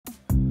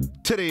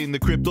Today in the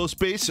crypto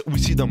space, we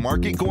see the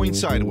market going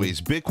sideways.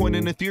 Bitcoin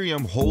and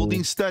Ethereum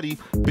holding steady.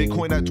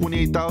 Bitcoin at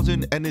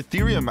 28,000 and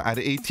Ethereum at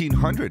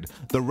 1,800.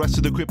 The rest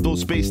of the crypto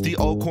space, the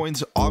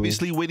altcoins,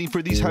 obviously waiting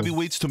for these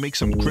heavyweights to make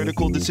some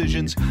critical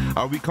decisions.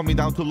 Are we coming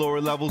down to lower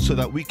levels so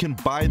that we can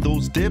buy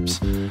those dips?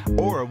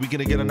 Or are we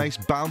going to get a nice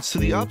bounce to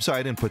the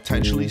upside and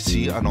potentially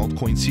see an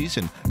altcoin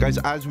season? Guys,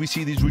 as we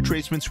see these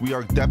retracements, we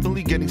are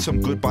definitely getting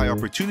some good buy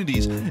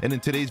opportunities. And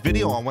in today's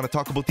video, I want to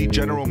talk about the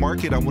general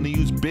market. I want to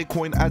use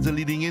Bitcoin as a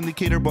leading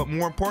indicator, but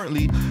more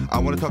importantly, I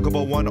want to talk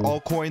about one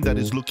altcoin that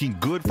is looking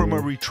good from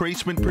a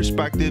retracement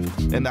perspective,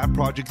 and that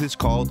project is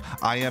called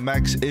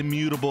IMX,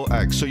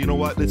 ImmutableX. So you know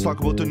what? Let's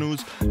talk about the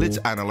news, let's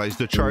analyze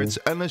the charts,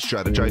 and let's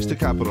strategize to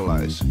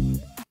capitalize.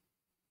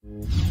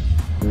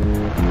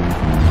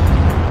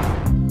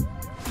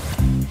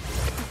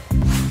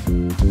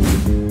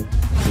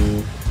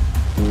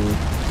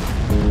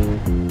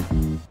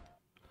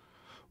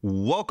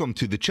 Welcome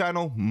to the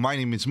channel. My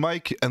name is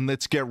Mike, and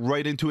let's get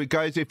right into it,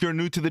 guys. If you're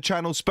new to the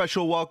channel,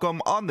 special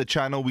welcome. On the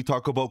channel, we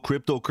talk about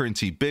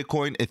cryptocurrency,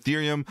 Bitcoin,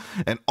 Ethereum,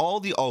 and all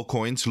the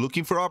altcoins,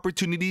 looking for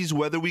opportunities,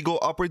 whether we go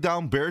up or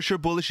down, bearish or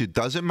bullish, it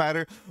doesn't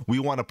matter. We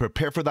want to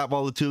prepare for that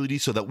volatility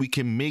so that we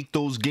can make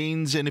those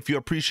gains. And if you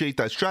appreciate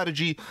that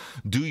strategy,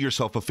 do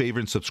yourself a favor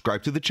and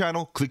subscribe to the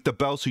channel. Click the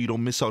bell so you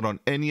don't miss out on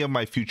any of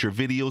my future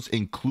videos,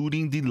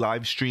 including the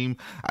live stream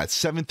at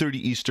 7:30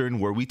 Eastern,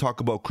 where we talk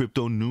about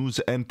crypto news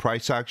and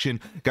price action.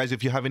 Guys,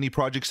 if you have any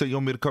projects that you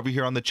want me to cover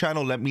here on the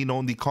channel, let me know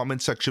in the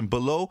comment section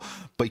below.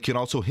 But you can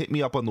also hit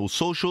me up on those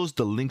socials.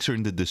 The links are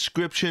in the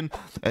description.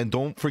 And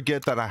don't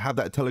forget that I have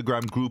that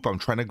Telegram group. I'm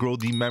trying to grow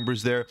the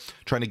members there,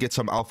 trying to get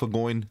some alpha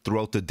going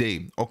throughout the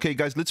day. Okay,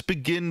 guys, let's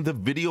begin the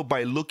video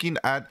by looking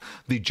at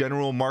the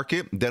general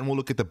market. Then we'll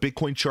look at the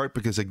Bitcoin chart,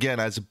 because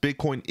again, as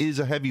Bitcoin is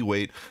a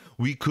heavyweight,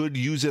 we could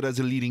use it as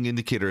a leading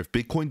indicator. If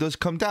Bitcoin does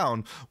come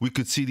down, we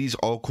could see these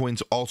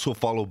altcoins also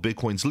follow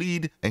Bitcoin's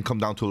lead and come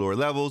down to lower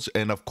levels.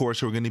 And of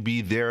course, we're going to be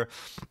there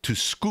to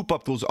scoop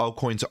up those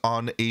altcoins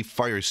on a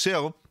fire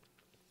sale.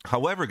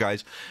 However,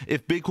 guys,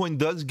 if Bitcoin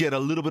does get a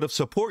little bit of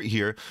support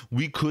here,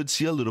 we could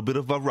see a little bit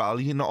of a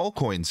rally in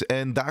altcoins,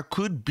 and that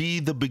could be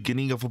the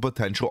beginning of a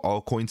potential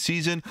altcoin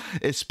season,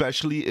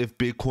 especially if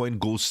Bitcoin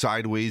goes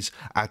sideways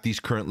at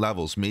these current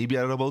levels, maybe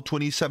at about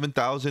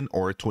 27,000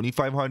 or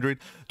 2,500,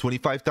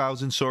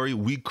 25,000, sorry.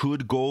 We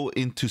could go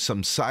into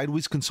some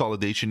sideways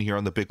consolidation here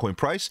on the Bitcoin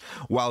price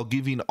while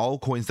giving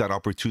altcoins that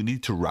opportunity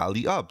to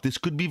rally up. This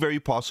could be very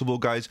possible,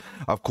 guys.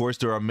 Of course,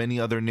 there are many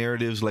other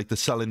narratives like the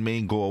sell in May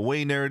and go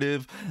away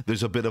narrative.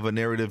 There's a bit of a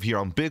narrative here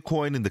on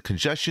Bitcoin and the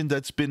congestion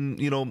that's been,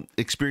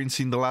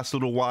 experiencing the last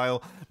little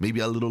while. Maybe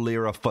a little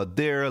layer of FUD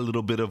there, a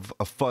little bit of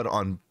a FUD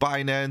on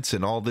Binance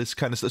and all this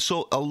kind of stuff.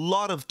 So a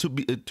lot of to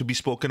be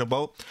spoken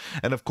about.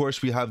 And of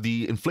course, we have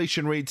the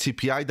inflation rate,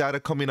 CPI data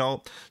coming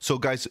out. So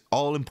guys,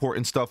 all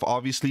important stuff.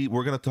 Obviously,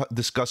 we're going to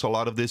discuss a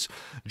lot of this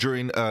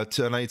during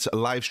tonight's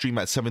live stream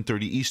at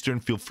 7:30 Eastern.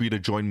 Feel free to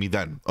join me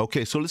then.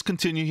 Okay, so let's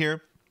continue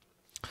here.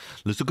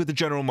 Let's look at the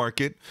general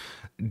market.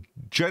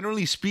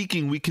 Generally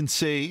speaking, we can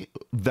say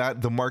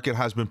that the market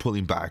has been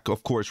pulling back.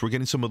 Of course, we're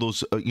getting some of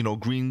those,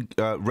 green,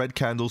 red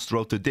candles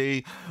throughout the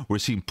day. We're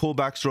seeing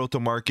pullbacks throughout the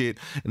market.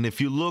 And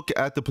if you look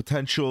at the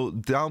potential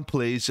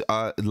downplays,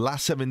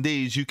 last 7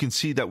 days, you can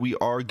see that we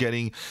are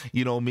getting,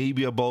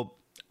 maybe about,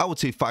 I would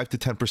say 5 to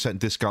 10%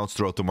 discounts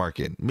throughout the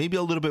market. Maybe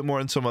a little bit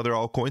more in some other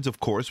altcoins. Of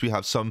course, we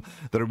have some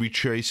that are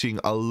retracing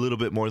a little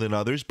bit more than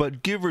others,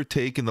 but give or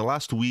take, in the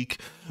last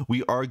week,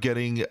 we are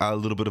getting a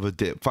little bit of a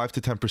dip, 5 to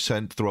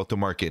 10% throughout the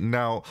market.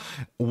 Now,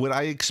 would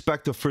I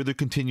expect a further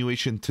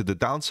continuation to the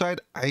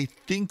downside? I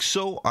think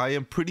so. I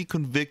am pretty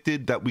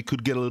convicted that we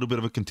could get a little bit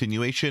of a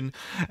continuation,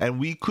 and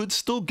we could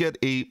still get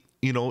a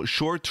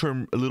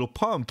short-term little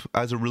pump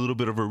as a little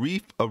bit of a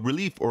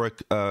relief or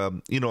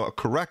a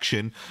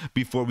correction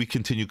before we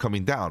continue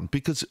coming down.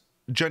 Because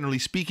generally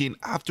speaking,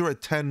 after a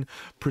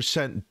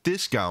 10%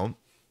 discount,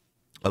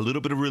 a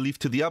little bit of relief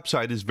to the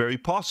upside is very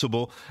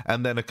possible,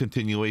 and then a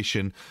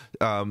continuation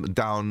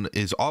down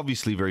is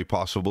obviously very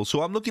possible.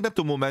 So I'm looking at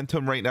the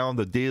momentum right now on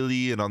the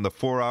daily and on the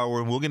 4-hour,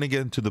 and we're going to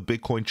get into the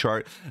Bitcoin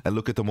chart and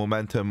look at the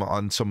momentum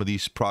on some of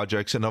these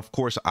projects. And of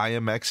course,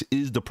 IMX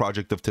is the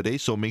project of today,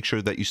 so make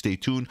sure that you stay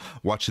tuned,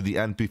 watch to the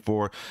end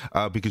before,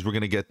 because we're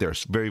going to get there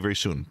very, very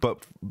soon.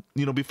 But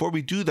before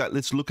we do that,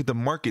 let's look at the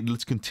market.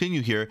 Let's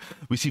continue here.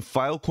 We see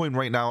Filecoin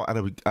right now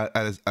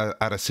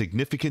at a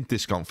significant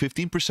discount,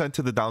 15%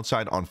 to the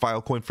downside on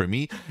Filecoin. For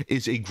me,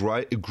 is a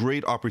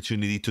great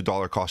opportunity to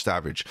dollar cost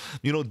average.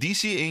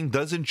 DCAing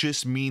doesn't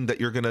just mean that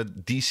you're gonna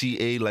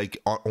DCA like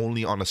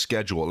only on a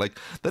schedule. Like,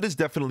 that is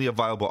definitely a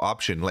viable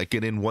option. Like,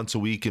 get in once a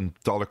week and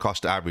dollar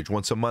cost average,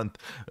 once a month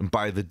and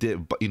buy the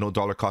dip,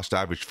 dollar cost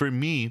average. For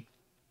me,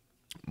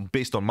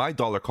 based on my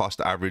dollar cost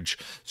average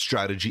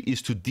strategy,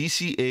 is to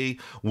DCA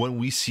when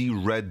we see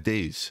red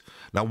days.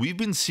 Now, we've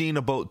been seeing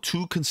about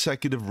 2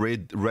 consecutive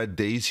red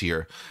days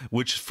here,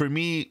 which for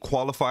me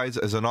qualifies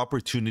as an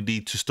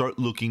opportunity to start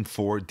looking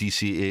for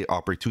DCA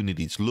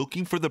opportunities,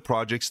 looking for the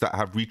projects that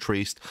have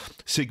retraced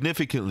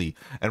significantly.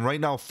 And right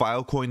now,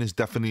 Filecoin is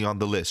definitely on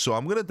the list. So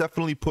I'm going to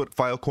definitely put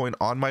Filecoin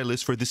on my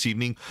list for this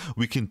evening.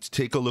 We can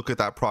take a look at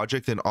that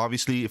project. And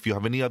obviously, if you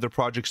have any other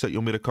projects that you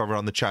want me to cover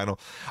on the channel,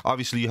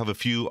 obviously you have a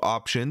few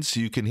options.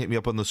 You can hit me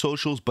up on the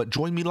socials, but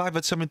join me live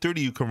at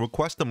 7:30. You can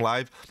request them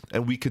live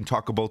and we can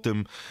talk about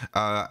them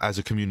as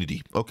a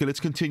community. Okay, let's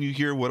continue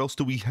here. What else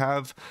do we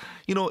have?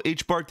 You know,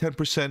 HBAR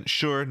 10%,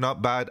 sure,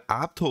 not bad.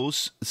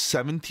 Aptos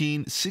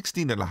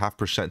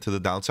 16.5% to the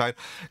downside.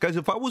 Guys,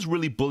 if I was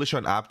really bullish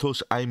on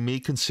Aptos, I may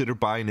consider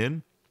buying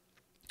in.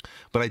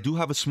 But I do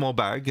have a small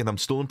bag and I'm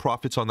still in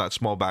profits on that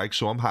small bag,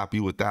 so I'm happy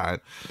with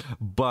that.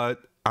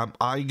 But am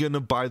I going to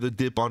buy the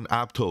dip on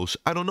Aptos?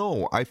 I don't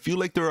know. I feel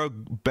like there are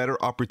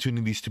better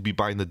opportunities to be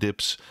buying the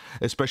dips,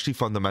 especially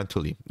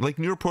fundamentally. Like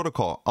Near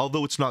Protocol,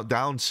 although it's not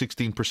down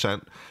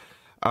 16%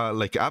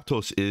 like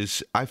Aptos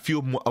is, I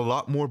feel a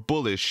lot more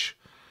bullish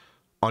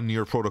on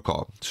Near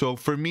Protocol. So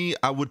for me,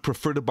 I would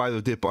prefer to buy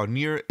the dip on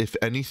Near, if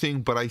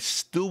anything, but I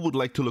still would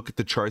like to look at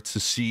the charts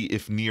to see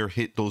if Near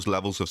hit those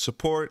levels of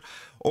support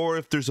or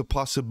if there's a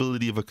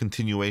possibility of a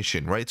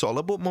continuation, right? It's all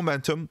about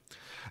momentum.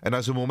 And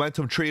as a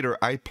momentum trader,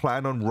 I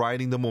plan on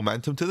riding the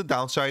momentum to the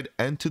downside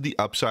and to the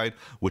upside,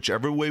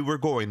 whichever way we're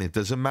going. It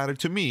doesn't matter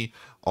to me.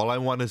 All I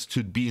want is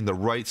to be in the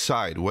right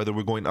side, whether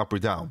we're going up or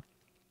down.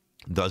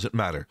 Doesn't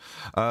matter.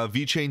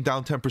 VeChain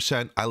down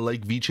 10%. I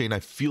like VeChain.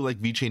 I feel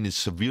like VeChain is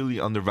severely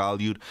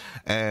undervalued,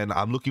 and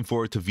I'm looking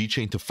forward to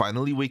VeChain to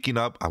finally waking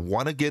up. I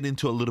want to get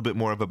into a little bit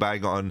more of a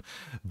bag on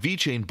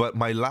VeChain, but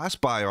my last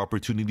buy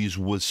opportunities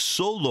was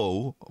so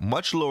low,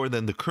 much lower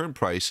than the current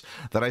price,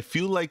 that I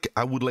feel like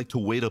I would like to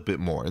wait a bit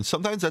more. And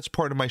sometimes that's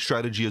part of my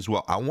strategy as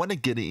well. I want to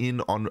get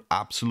in on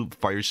absolute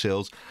fire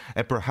sales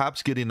and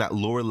perhaps get in at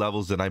lower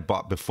levels than I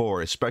bought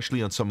before,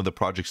 especially on some of the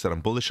projects that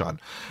I'm bullish on.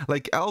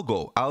 Like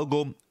Algo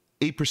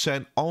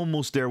 8%,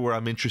 almost there where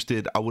I'm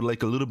interested. I would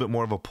like a little bit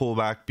more of a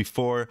pullback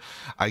before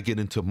I get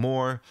into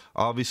more.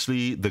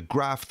 Obviously, the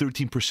graph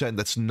 13%,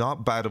 that's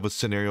not bad of a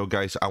scenario,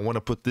 guys. I want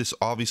to put this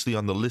obviously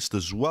on the list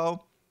as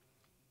well,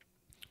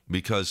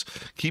 because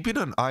keeping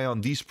an eye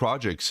on these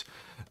projects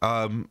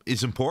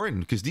is important,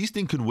 because these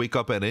things could wake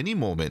up at any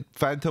moment.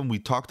 Phantom, we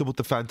talked about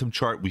the Phantom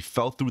chart. We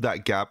fell through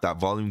that gap, that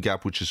volume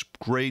gap, which is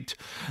great.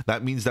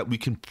 That means that we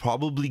can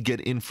probably get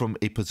in from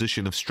a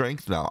position of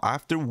strength now.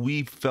 After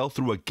we fell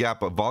through a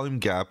gap, a volume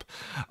gap,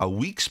 a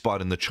weak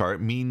spot in the chart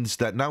means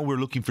that now we're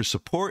looking for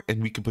support,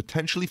 and we could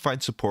potentially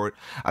find support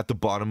at the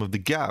bottom of the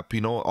gap.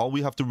 You know, all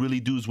we have to really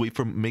do is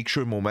make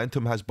sure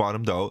momentum has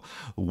bottomed out,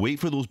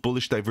 wait for those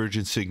bullish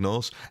divergence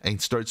signals,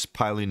 and start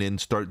piling in,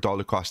 start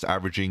dollar cost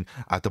averaging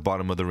at the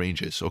bottom of the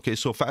ranges. Okay,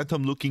 so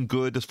Phantom looking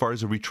good as far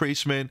as a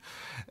retracement.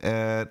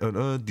 And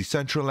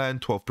Decentraland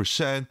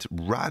 12%,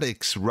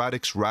 Radix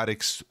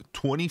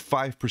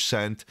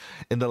 25%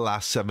 in the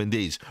last 7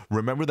 days.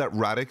 Remember that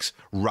Radix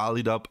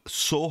rallied up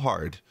so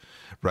hard,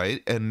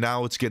 right? And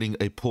now it's getting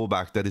a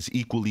pullback that is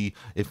equally,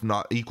 if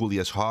not equally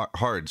as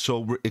hard.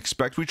 So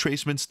expect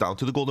retracements down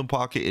to the golden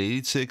pocket,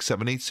 886,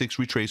 786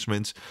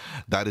 retracements.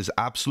 That is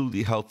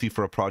absolutely healthy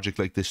for a project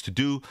like this to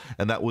do,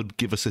 and that would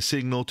give us a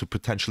signal to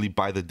potentially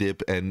buy the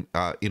dip. And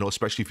you know,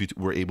 especially if you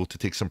were able to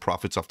take some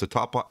profits off the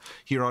top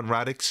here on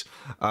Radix,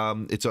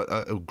 it's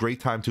a great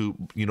time to,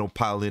 you know,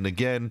 pile in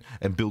again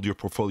and build your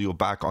portfolio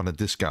back on a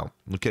discount.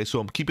 Okay, so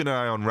I'm keeping an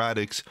eye on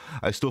Radix.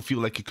 I still feel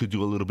like it could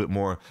do a little bit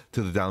more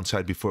to the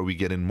downside before we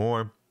get in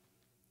more.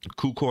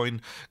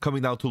 KuCoin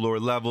coming down to lower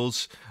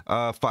levels,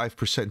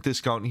 5%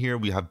 discount here.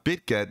 We have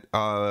BitGet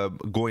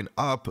going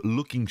up,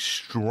 looking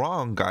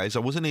strong, guys. I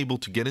wasn't able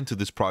to get into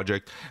this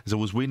project as I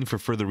was waiting for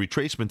further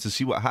retracement to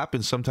see what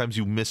happens. Sometimes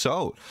you miss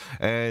out,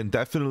 and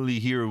definitely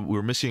here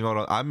we're missing out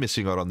on. I'm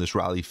missing out on this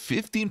rally.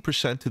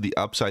 15% to the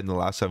upside in the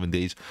last 7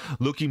 days,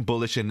 looking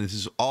bullish, and this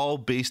is all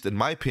based, in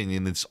my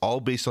opinion, it's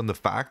all based on the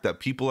fact that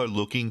people are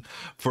looking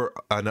for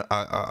an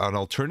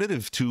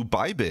alternative to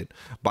Bybit.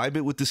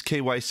 Bybit with this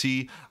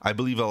KYC, I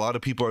believe a lot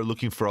of people are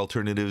looking for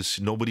alternatives.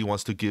 Nobody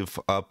wants to give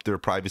up their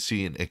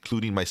privacy,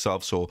 including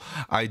myself. So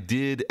I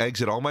did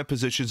exit all my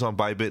positions on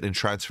Bybit and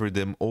transferred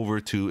them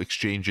over to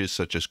exchanges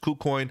such as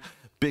KuCoin,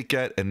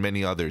 BitGet, and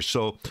many others.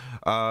 So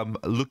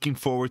looking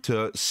forward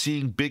to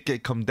seeing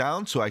BitGet come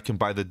down so I can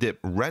buy the dip.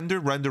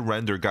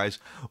 Render, guys.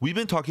 We've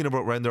been talking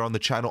about Render on the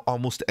channel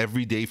almost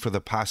every day for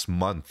the past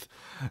month,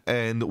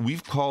 and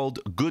we've called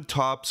good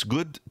tops,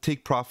 good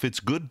take profits,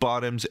 good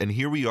bottoms, and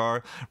here we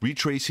are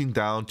retracing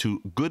down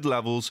to good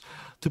levels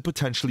to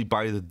potentially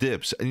buy the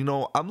dips. And you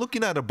know, I'm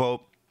looking at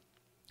about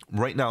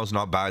Right now is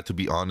not bad, to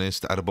be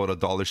honest, at about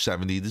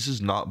 $1.70. This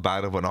is not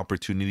bad of an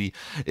opportunity.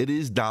 It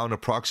is down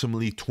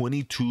approximately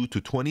 22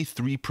 to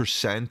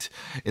 23%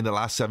 in the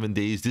last 7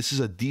 days. This is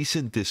a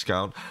decent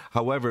discount.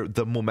 However,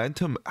 the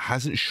momentum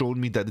hasn't shown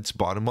me that it's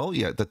bottom out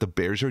yet, that the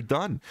bears are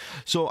done.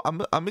 So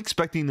I'm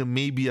expecting them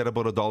maybe at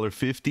about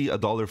 $1.50,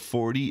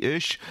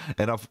 $1.40-ish,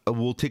 and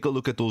we'll take a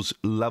look at those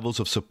levels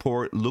of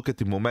support, look at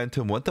the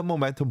momentum. When the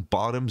momentum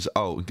bottoms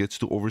out and gets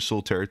to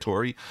oversold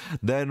territory,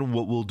 then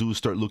what we'll do is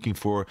start looking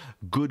for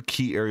good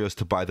key areas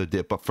to buy the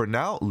dip. But for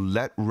now,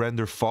 let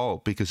render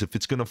fall, because if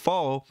it's going to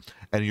fall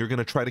and you're going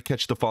to try to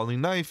catch the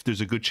falling knife,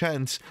 there's a good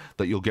chance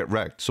that you'll get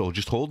wrecked. So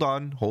just hold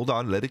on,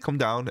 let it come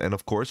down, and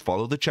of course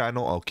follow the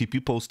channel. I'll keep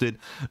you posted.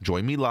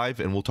 Join me live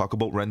and we'll talk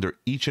about render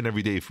each and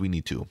every day if we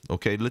need to.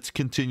 Okay, let's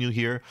continue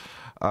here.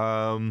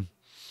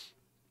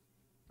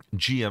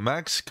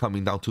 GMX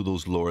coming down to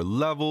those lower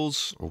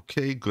levels.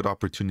 Okay, good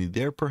opportunity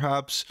there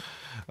perhaps.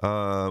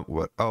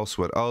 What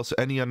else?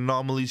 Any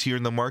anomalies here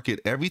in the market?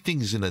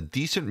 Everything's in a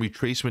decent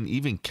retracement.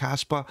 Even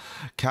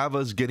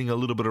Kava's getting a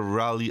little bit of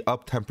rally,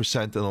 up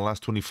 10% in the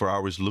last 24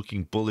 hours,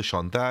 looking bullish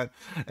on that.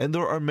 And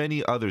there are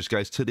many others,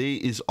 guys. Today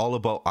is all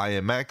about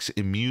IMX,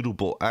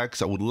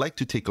 ImmutableX. I would like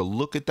to take a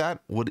look at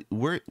that. What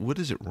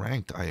is it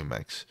ranked,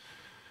 IMX?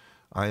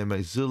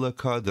 IMX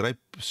Zilliqa. Did I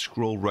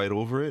scroll right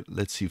over it?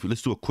 Let's see.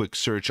 Let's do a quick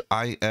search.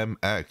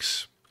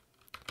 IMX.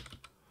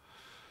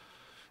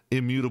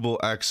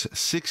 ImmutableX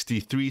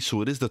 63.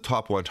 So it is the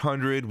top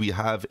 100. We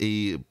have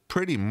a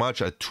pretty much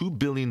a $2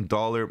 billion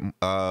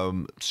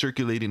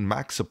circulating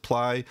max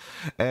supply,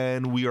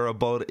 and we are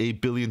about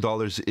 $1 billion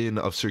in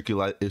of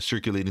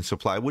circulating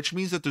supply, which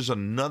means that there's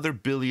another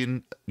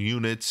billion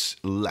units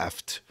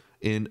left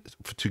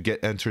to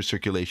enter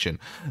circulation.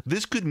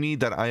 This could mean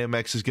that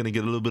IMX is going to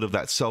get a little bit of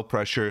that sell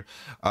pressure,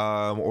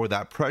 or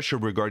that pressure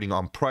regarding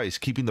on price,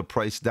 keeping the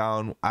price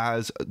down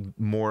as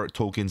more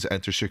tokens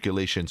enter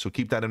circulation. So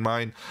keep that in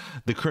mind.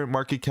 The current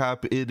market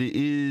cap, it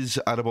is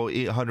at about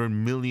 $800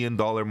 million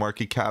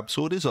market cap,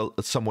 so it is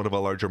somewhat of a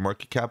larger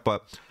market cap,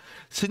 but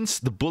since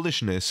the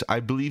bullishness,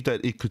 I believe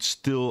that it could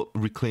still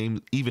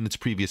reclaim even its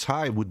previous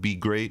high would be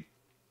great,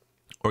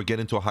 or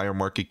get into a higher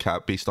market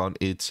cap based on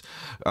its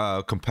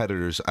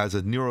competitors. As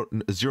a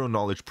zero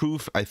knowledge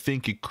proof, I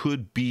think it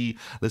could be,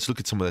 let's look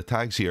at some of the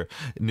tags here.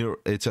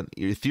 It's an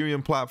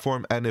Ethereum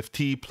platform,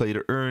 NFT, play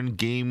to earn,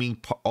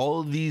 gaming. All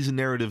of these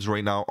narratives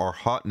right now are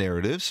hot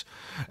narratives,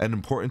 and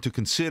important to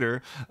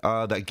consider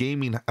that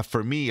gaming,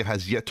 for me,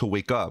 has yet to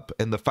wake up.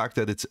 And the fact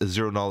that it's a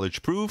zero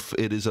knowledge proof,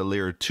 it is a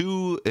layer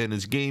 2, and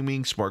it's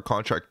gaming, smart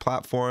contract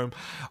platform,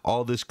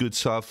 all this good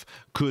stuff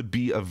could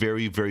be a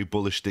very, very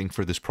bullish thing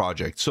for this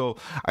project. So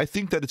I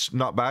think that it's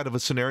not bad of a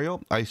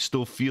scenario. I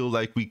still feel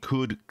like we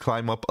could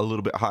climb up a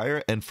little bit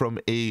higher. And from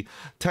a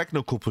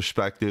technical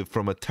perspective,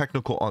 from a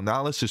technical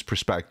analysis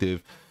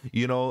perspective,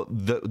 you know,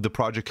 the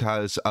project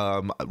has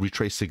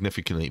retraced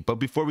significantly. But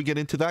before we get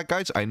into that,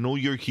 guys, I know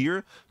you're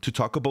here to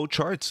talk about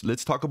charts.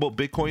 Let's talk about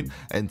Bitcoin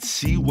and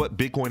see what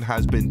Bitcoin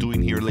has been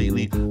doing here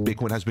lately.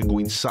 Bitcoin has been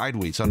going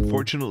sideways,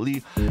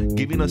 unfortunately,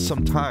 giving us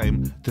some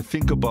time to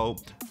think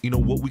about, you know,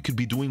 what we could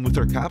be doing with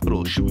our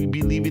capital. Should we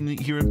be leaving it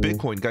here in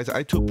Bitcoin? Guys,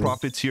 I took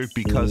profits here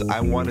because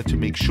I wanted to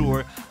make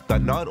sure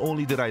that not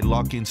only did I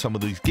lock in some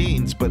of these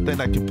gains, but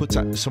then I can put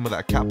some of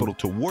that capital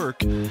to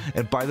work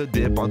and buy the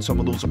dip on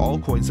some of those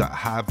altcoins that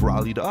have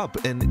rallied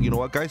up. And you know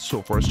what, guys,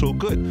 so far so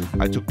good.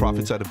 I took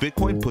profits out of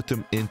Bitcoin, put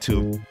them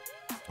into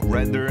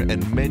Render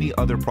and many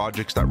other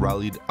projects that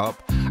rallied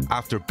up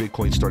after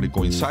Bitcoin started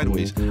going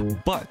sideways.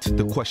 But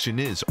the question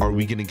is, are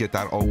we going to get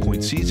that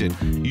altcoin season?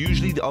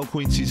 Usually the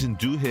altcoin season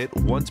do hit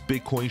once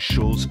Bitcoin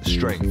shows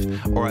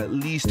strength, or at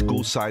least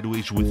goes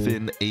sideways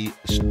within a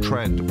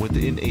trend,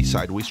 within a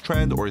sideways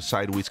trend or a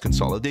sideways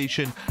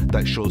consolidation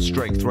that shows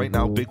strength. Right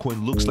now,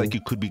 Bitcoin looks like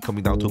it could be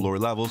coming down to lower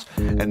levels,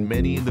 and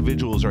many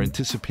individuals are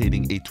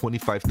anticipating a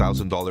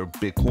 $25,000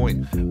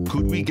 Bitcoin.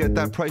 Could we get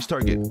that price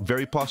target?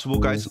 Very possible,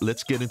 guys.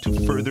 Let's get into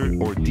further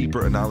or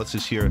deeper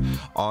analysis here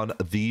on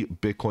the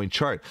Bitcoin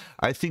chart.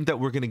 I think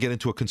that we're going to get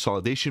into a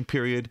consolidation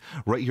period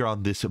right here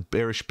on this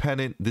bearish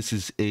pennant. This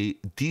is a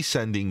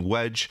descending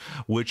wedge,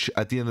 which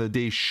at the end of the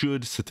day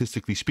should,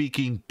 statistically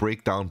speaking,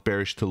 break down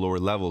bearish to lower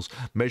levels.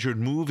 Measured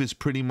move is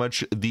pretty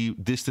much the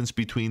distance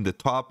between the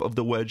top of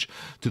the wedge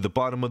to the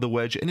bottom of the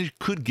wedge, and it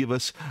could give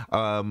us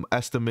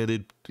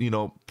estimated, you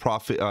know,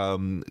 profit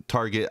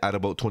target at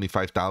about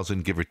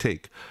 25,000, give or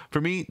take.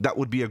 For me, that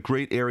would be a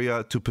great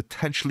area to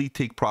potentially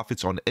take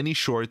profits on any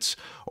shorts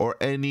or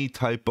any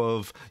type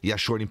of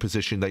shorting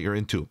position that you're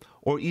into,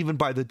 or even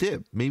buy the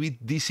dip, maybe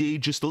DCA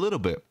just a little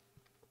bit.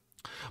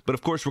 But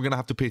of course, we're going to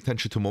have to pay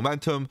attention to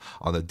momentum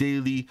on the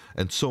daily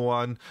and so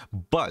on.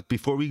 But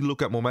before we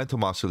look at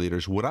momentum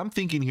oscillators, what I'm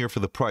thinking here for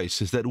the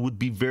price is that it would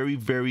be very,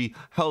 very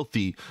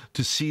healthy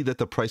to see that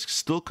the price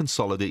still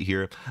consolidate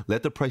here,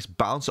 let the price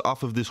bounce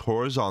off of this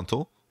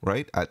horizontal.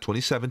 right, at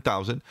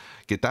 27,000,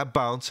 get that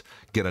bounce,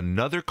 get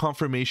another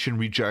confirmation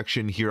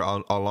rejection here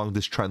along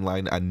this trend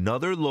line,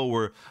 another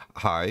lower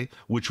high,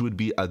 which would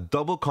be a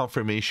double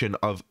confirmation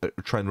of a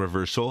trend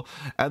reversal,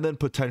 and then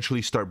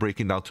potentially start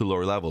breaking down to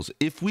lower levels.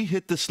 If we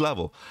hit this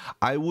level,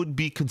 I would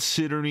be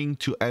considering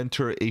to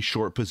enter a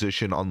short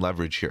position on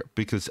leverage here,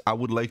 because I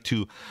would like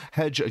to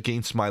hedge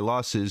against my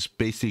losses,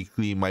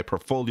 basically my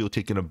portfolio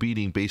taking a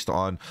beating based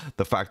on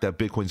the fact that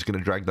Bitcoin is going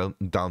to drag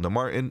down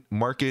the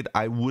market.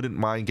 I wouldn't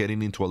mind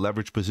getting into a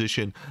leverage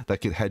position that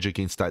could hedge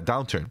against that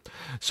downturn.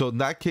 So in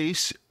that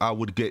case, I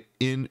would get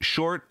in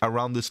short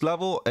around this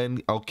level,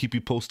 and I'll keep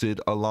you posted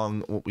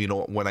along, you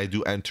know, when I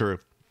do enter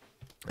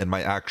and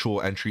my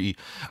actual entry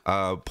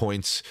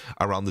points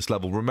around this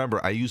level. Remember,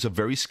 I use a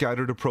very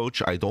scattered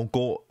approach. I don't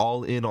go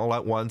all in all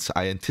at once.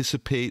 I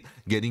anticipate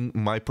getting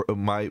my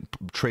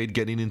trade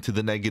getting into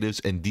the negatives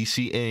and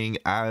DCAing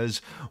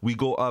as we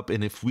go up.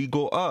 And if we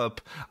go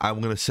up, I'm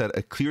going to set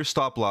a clear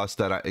stop loss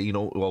that I, you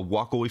know, will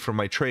walk away from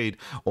my trade,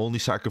 only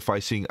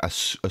sacrificing a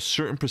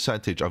certain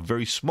percentage, a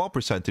very small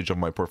percentage of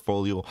my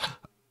portfolio,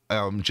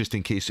 just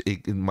in case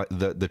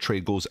the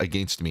trade goes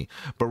against me.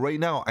 But right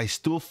now, I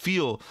still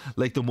feel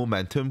like the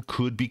momentum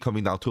could be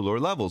coming down to lower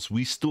levels.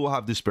 We still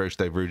have this bearish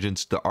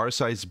divergence. The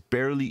RSI is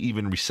barely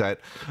even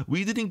reset.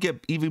 We didn't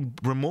get even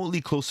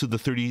remotely close to the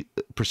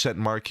 30%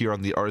 mark here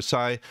on the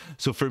RSI.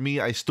 So for me,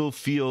 I still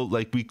feel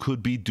like we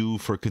could be due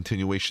for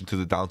continuation to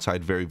the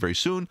downside very, very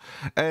soon.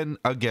 And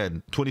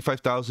again,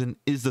 25,000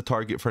 is the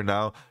target for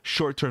now.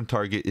 Short-term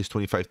target is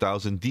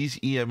 25,000. These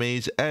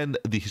EMAs and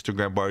the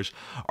histogram bars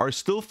are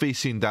still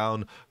facing down,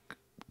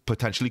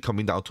 potentially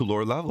coming down to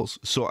lower levels.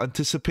 So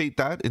anticipate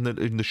that in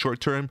the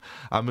short term.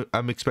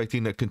 I'm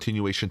expecting a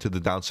continuation to the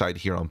downside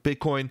here on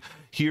Bitcoin.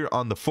 Here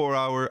on the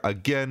 4-hour,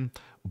 again,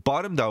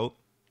 bottomed out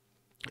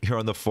here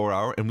on the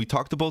 4-hour, and we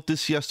talked about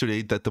this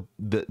yesterday, that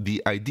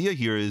the idea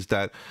here is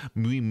that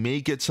we may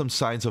get some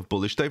signs of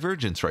bullish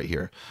divergence right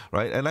here,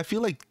 right? And I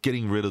feel like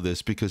getting rid of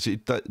this because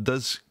it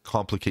does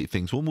complicate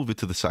things. We'll move it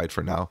to the side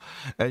for now,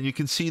 and you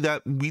can see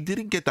that we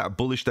didn't get that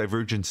bullish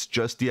divergence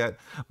just yet,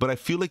 but I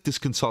feel like this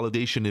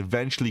consolidation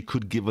eventually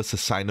could give us a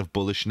sign of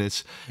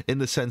bullishness, in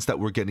the sense that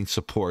we're getting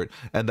support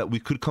and that we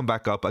could come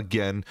back up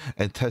again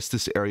and test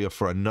this area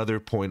for another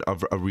point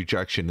of a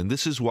rejection. And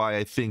this is why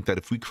I think that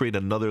if we create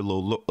another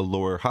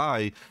lower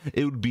high,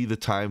 it would be the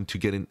time to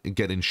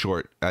get in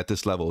short at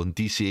this level and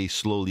DCA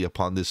slowly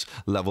upon this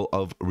level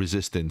of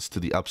resistance to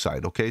the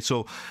upside. Okay,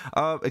 so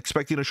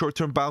expecting a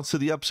short-term bounce to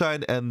the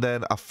upside and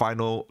then a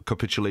final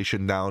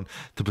capitulation down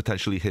to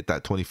potentially hit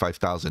that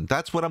 25,000.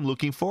 That's what I'm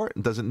looking for.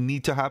 It doesn't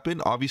need to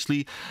happen.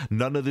 Obviously,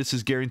 none of this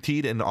is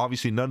guaranteed, and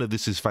obviously none of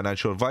this is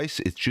financial advice.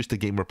 It's just a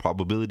game of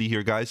probability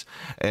here, guys.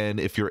 And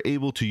if you're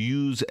able to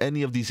use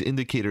any of these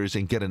indicators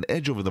and get an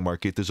edge over the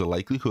market, there's a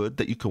likelihood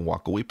that you can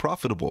walk away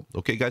profitable.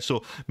 Okay, guys,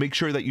 so make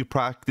sure that you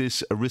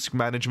practice risk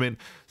management,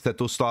 set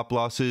those stop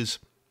losses,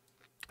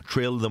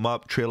 trail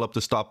up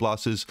the stop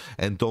losses,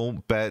 and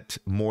don't bet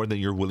more than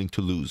you're willing to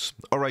lose.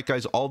 All right,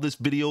 guys, all this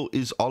video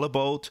is all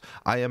about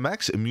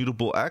IMX,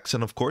 ImmutableX,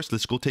 and of course,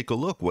 let's go take a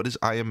look. What is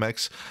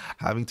IMX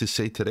having to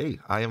say today?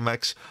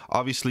 IMX,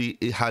 obviously,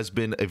 it has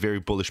been a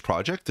very bullish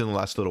project in the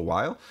last little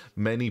while.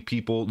 Many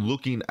people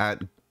looking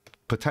at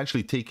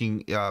potentially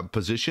taking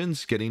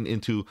positions, getting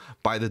into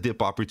buy the dip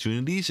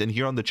opportunities. And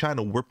here on the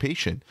channel, we're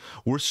patient.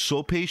 We're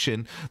so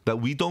patient that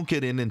we don't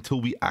get in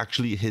until we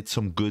actually hit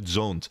some good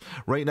zones.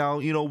 Right now,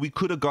 you know, we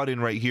could have got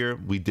in right here.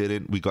 We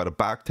didn't. We got a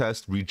back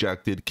test,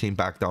 rejected, came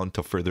back down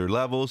to further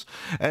levels.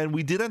 And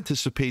we did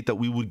anticipate that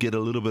we would get a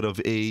little bit of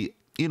a,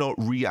 you know,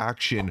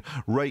 reaction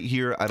right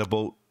here at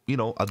about, you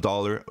know,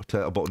 $1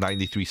 to about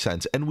 93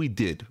 cents, and we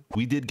did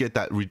get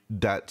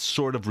that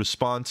sort of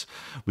response.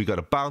 We got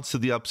a bounce to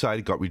the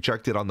upside, got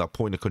rejected on that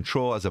point of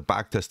control as a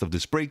back test of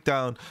this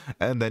breakdown,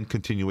 and then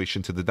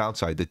continuation to the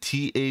downside. The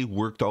TA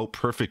worked out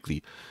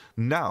perfectly.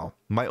 Now,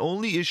 my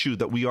only issue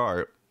that we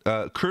are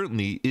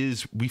currently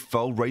is we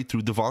fell right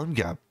through the volume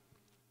gap.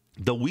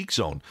 The weak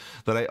zone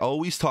that I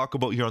always talk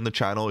about here on the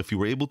channel. If you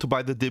were able to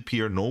buy the dip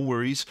here, no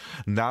worries.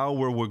 Now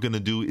what we're going to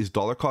do is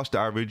dollar cost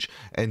average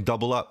and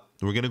double up.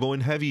 We're going to go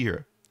in heavy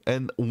here.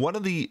 And one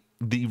of the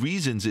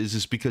reasons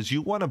is because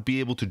you want to be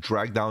able to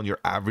drag down your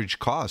average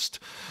cost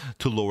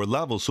to lower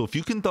levels. So if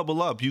you can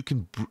double up, you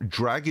can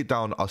drag it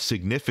down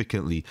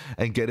significantly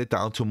and get it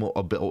down to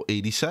about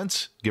 80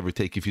 cents, give or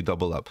take, if you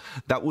double up.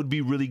 That would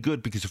be really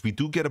good, because if we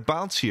do get a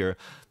bounce here,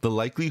 the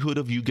likelihood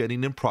of you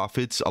getting in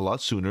profits a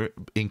lot sooner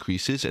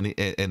increases.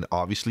 And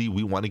obviously,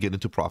 we want to get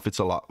into profits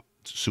a lot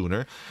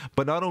sooner.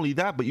 But not only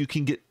that, but you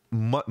can get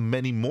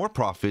many more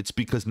profits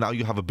because now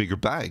you have a bigger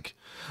bag.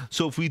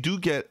 So if we do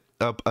get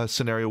a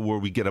scenario where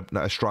we get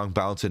a strong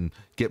bounce and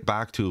get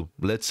back to,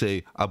 let's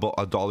say, about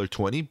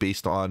 $1.20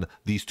 based on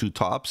these two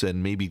tops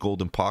and maybe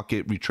golden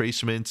pocket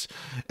retracements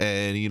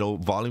and, you know,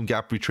 volume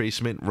gap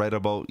retracement right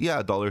about,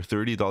 yeah,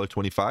 $1.30,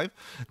 $1.25,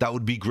 that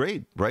would be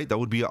great, right? That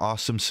would be an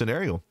awesome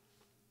scenario.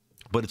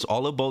 but it's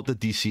all about the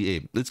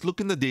DCA. Let's look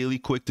in the daily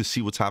quick to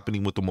see what's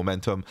happening with the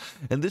momentum.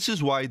 And this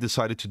is why I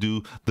decided to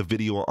do the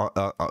video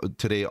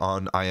today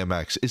on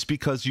IMX. It's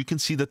because you can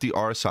see that the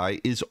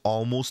RSI is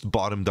almost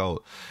bottomed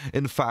out.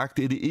 In fact,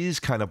 it is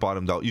kind of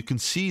bottomed out. You can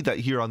see that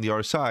here on the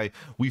RSI,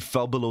 we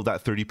fell below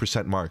that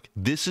 30% mark.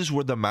 This is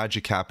where the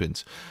magic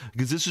happens,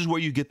 because this is where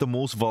you get the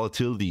most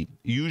volatility.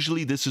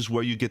 Usually this is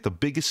where you get the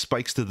biggest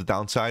spikes to the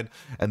downside,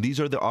 and these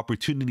are the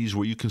opportunities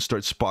where you can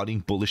start spotting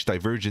bullish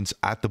divergence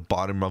at the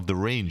bottom of the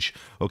range.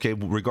 Okay,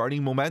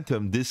 regarding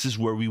momentum, this is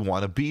where we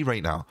want to be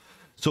right now.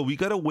 So we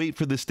got to wait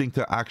for this thing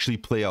to actually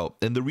play out.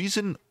 And the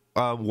reason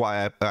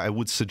why I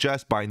would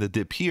suggest buying the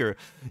dip here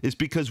is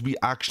because we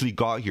actually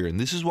got here. And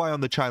this is why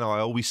on the channel I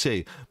always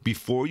say,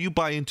 before you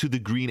buy into the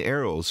green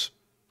arrows,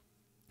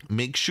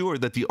 make sure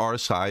that the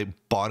RSI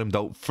bottomed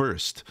out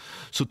first.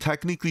 So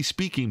technically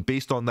speaking,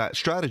 based on that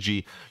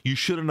strategy, you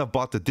shouldn't have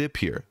bought the dip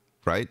here,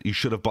 right? You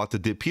should have bought the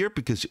dip here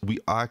because we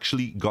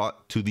actually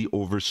got to the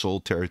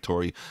oversold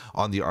territory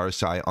on the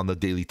RSI on the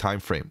daily time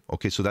frame.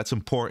 Okay, so that's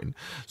important.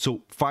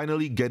 So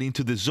finally getting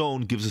to the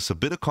zone gives us a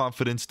bit of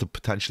confidence to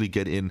potentially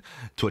get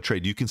into a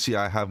trade. You can see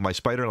I have my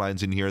spider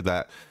lines in here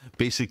that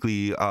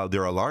basically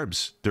they're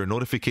alarms, they're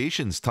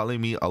notifications telling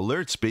me,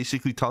 alerts,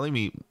 basically telling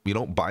me, you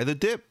know, buy the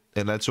dip.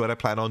 And that's what I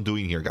plan on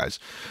doing here, guys.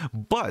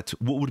 But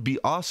what would be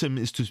awesome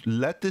is to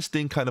let this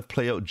thing kind of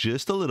play out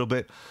just a little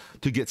bit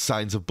to get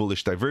signs of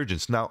bullish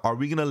divergence. Now, are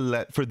we gonna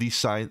let for these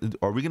signs?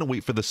 Are we gonna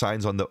wait for the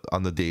signs on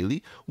the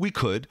daily? We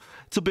could.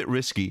 It's a bit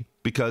risky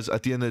because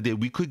at the end of the day,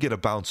 we could get a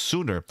bounce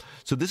sooner.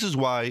 So this is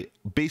why,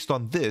 based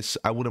on this,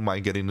 I wouldn't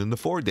mind getting in the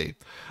 4-day.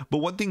 But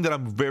one thing that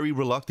I'm very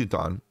reluctant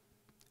on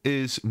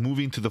is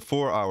moving to the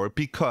 4-hour,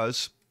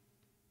 because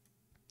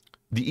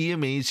the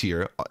EMAs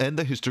here and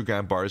the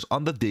histogram bars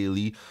on the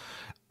daily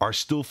are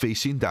still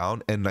facing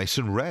down and nice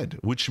and red,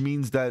 which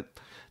means that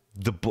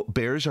the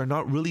bears are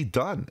not really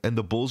done and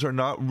the bulls are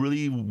not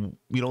really, you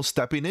know,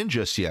 stepping in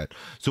just yet.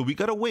 So we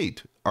got to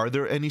wait. Are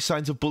there any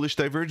signs of bullish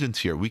divergence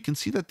here? We can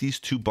see that these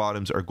two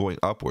bottoms are going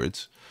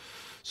upwards.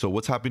 So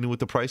what's happening with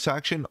the price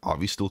action?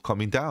 Obviously still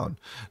coming down.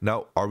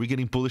 Now, are we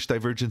getting bullish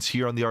divergence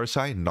here on the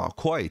RSI? Not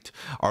quite.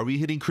 Are we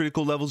hitting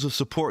critical levels of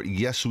support?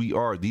 Yes, we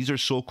are. These are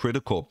so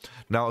critical.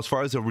 Now, as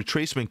far as the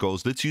retracement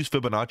goes, let's use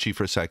Fibonacci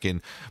for a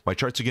second. My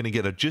charts are going to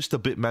get just a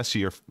bit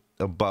messier,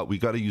 but we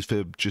got to use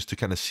Fib just to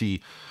kind of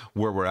see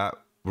where we're at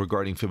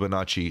regarding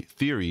Fibonacci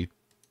theory.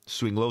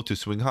 Swing low to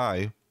swing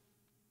high.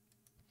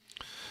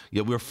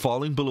 Yeah, we're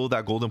falling below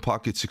that golden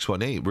pocket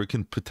 618. We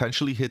can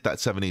potentially hit that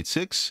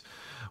 786,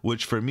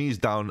 which for me is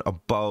down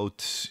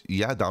about,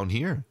 yeah, down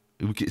here.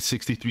 We get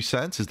 63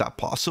 cents. Is that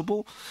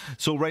possible?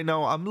 So right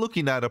now I'm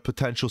looking at a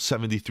potential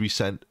 73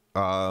 cent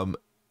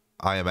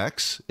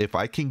IMX. If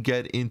I can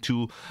get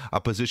into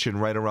a position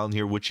right around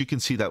here, which you can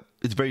see that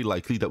it's very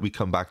likely that we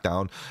come back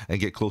down and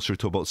get closer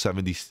to about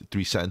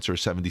 73 cents or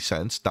 70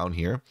 cents down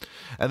here.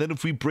 And then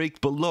if we break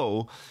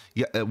below,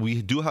 yeah,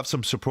 we do have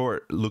some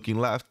support looking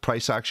left,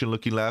 price action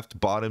looking left,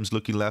 bottoms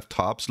looking left,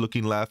 tops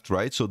looking left,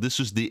 right? So this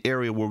is the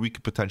area where we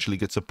could potentially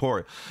get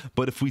support.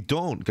 But if we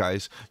don't,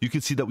 guys, you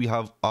can see that we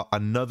have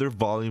another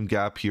volume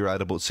gap here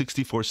at about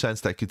 64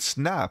 cents that could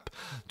snap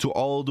to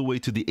all the way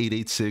to the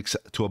 886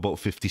 to about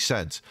 50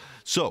 cents.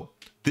 So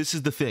this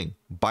is the thing: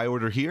 buy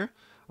order here,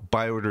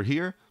 buy order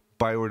here,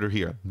 buy order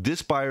here.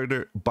 This buy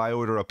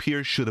order up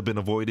here should have been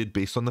avoided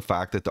based on the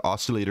fact that the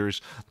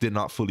oscillators did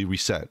not fully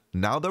reset.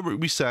 Now that we're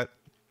reset,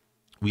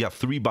 we have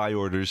 3 buy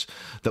orders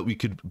that we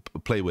could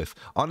play with.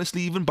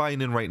 Honestly, even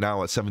buying in right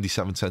now at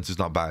 77 cents is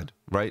not bad,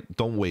 right?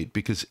 Don't wait,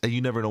 because you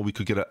never know, we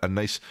could get a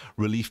nice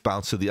relief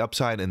bounce to the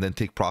upside and then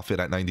take profit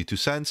at 92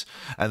 cents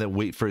and then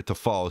wait for it to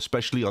fall,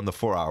 especially on the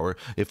 4-hour.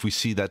 If we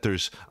see that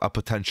there's a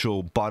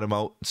potential bottom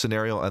out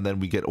scenario and then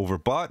we get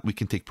overbought, we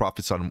can take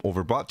profits on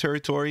overbought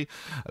territory.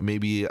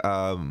 Maybe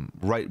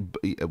right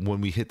when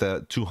we hit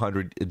the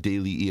 200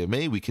 daily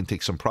EMA, we can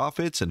take some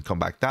profits and come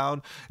back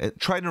down and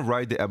try to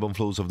ride the ebb and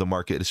flows of the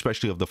market,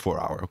 especially of the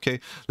 4-hour. Okay,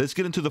 let's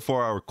get into the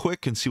 4-hour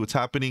quick and see what's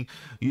happening.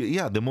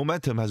 Yeah, the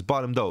momentum has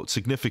bottomed out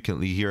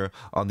significantly here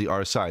on the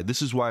RSI. This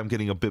is why I'm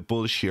getting a bit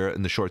bullish here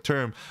in the short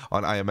term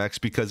on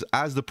IMX, because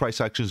as the price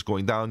action is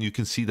going down, you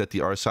can see that the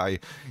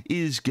RSI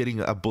is getting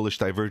a bullish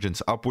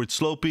divergence, upward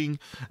sloping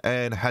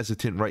and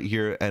hesitant right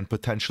here, and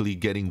potentially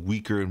getting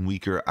weaker and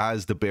weaker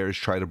as the bears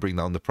try to bring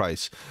down the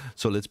price.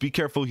 So let's be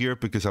careful here,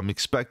 because I'm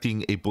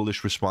expecting a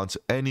bullish response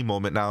any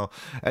moment now.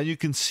 And you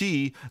can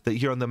see that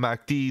here on the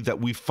MACD that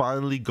we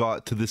finally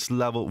got to this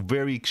level,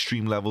 very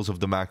extreme levels of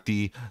the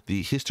MACD.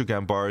 The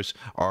histogram bars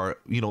are,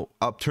 you know,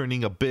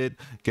 upturning a bit,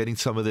 getting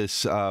some of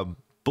this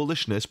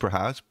bullishness,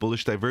 perhaps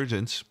bullish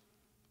divergence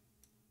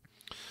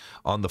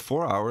on the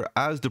 4-hour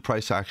as the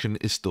price action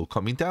is still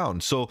coming down.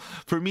 So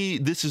for me,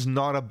 this is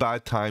not a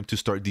bad time to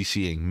start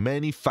DCing.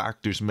 Many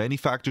factors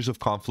of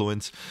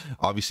confluence.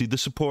 Obviously the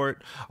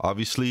support,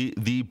 obviously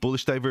the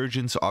bullish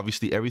divergence,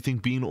 obviously everything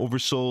being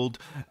oversold,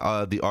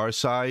 the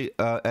RSI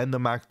and the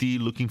MACD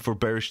looking for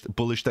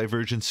bullish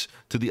divergence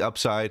to the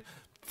upside.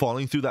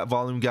 falling through that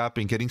volume gap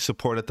and getting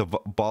support at the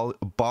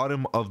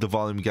bottom of the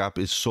volume gap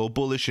is so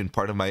bullish, and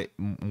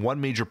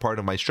one major part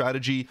of my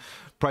strategy.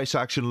 Price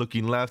action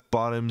looking left,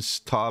 bottoms,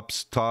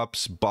 tops,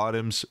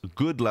 bottoms,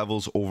 good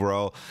levels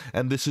overall,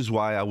 and this is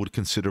why I would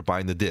consider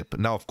buying the dip.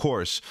 Now, of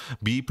course,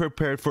 be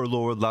prepared for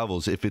lower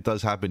levels if it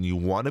does happen. You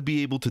want to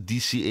be able to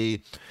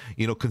DCA,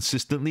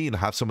 consistently and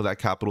have some of that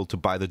capital to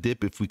buy the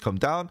dip. If we come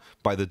down,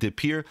 buy the dip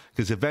here,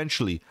 because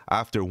eventually,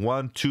 after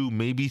 1, 2,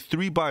 maybe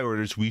 3 buy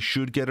orders, we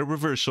should get a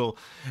reversal,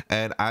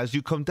 and as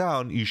you come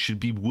down, you should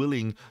be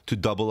willing to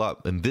double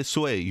up, and this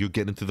way you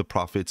get into the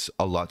profits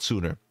a lot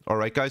sooner. All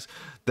right, guys,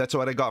 that's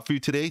what I got for you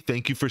today.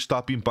 Thank you for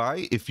stopping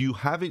by. If you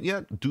haven't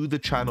yet, do the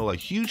channel a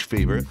huge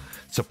favor.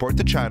 Support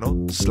the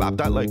channel. Slap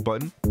that like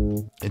button.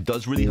 It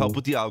does really help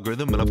with the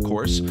algorithm. And of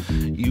course,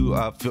 you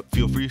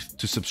feel free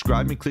to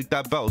subscribe and click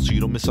that bell so you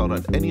don't miss out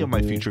on any of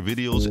my future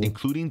videos,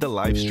 including the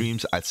live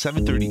streams at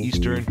 7:30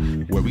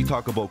 Eastern, where we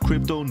talk about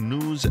crypto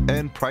news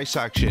and price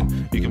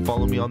action. You can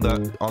follow me on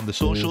the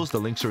socials. The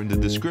links are in the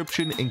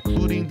description,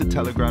 including the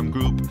Telegram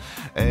group.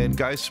 And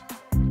guys,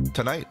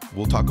 tonight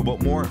we'll talk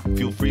about more.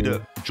 Feel free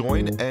to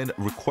join and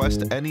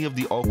request any of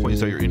the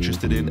altcoins that you're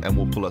interested in, and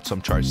we'll pull out some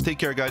charts. Take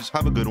care, guys.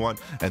 Have a good one,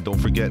 and don't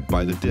forget,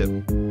 buy the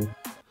dip.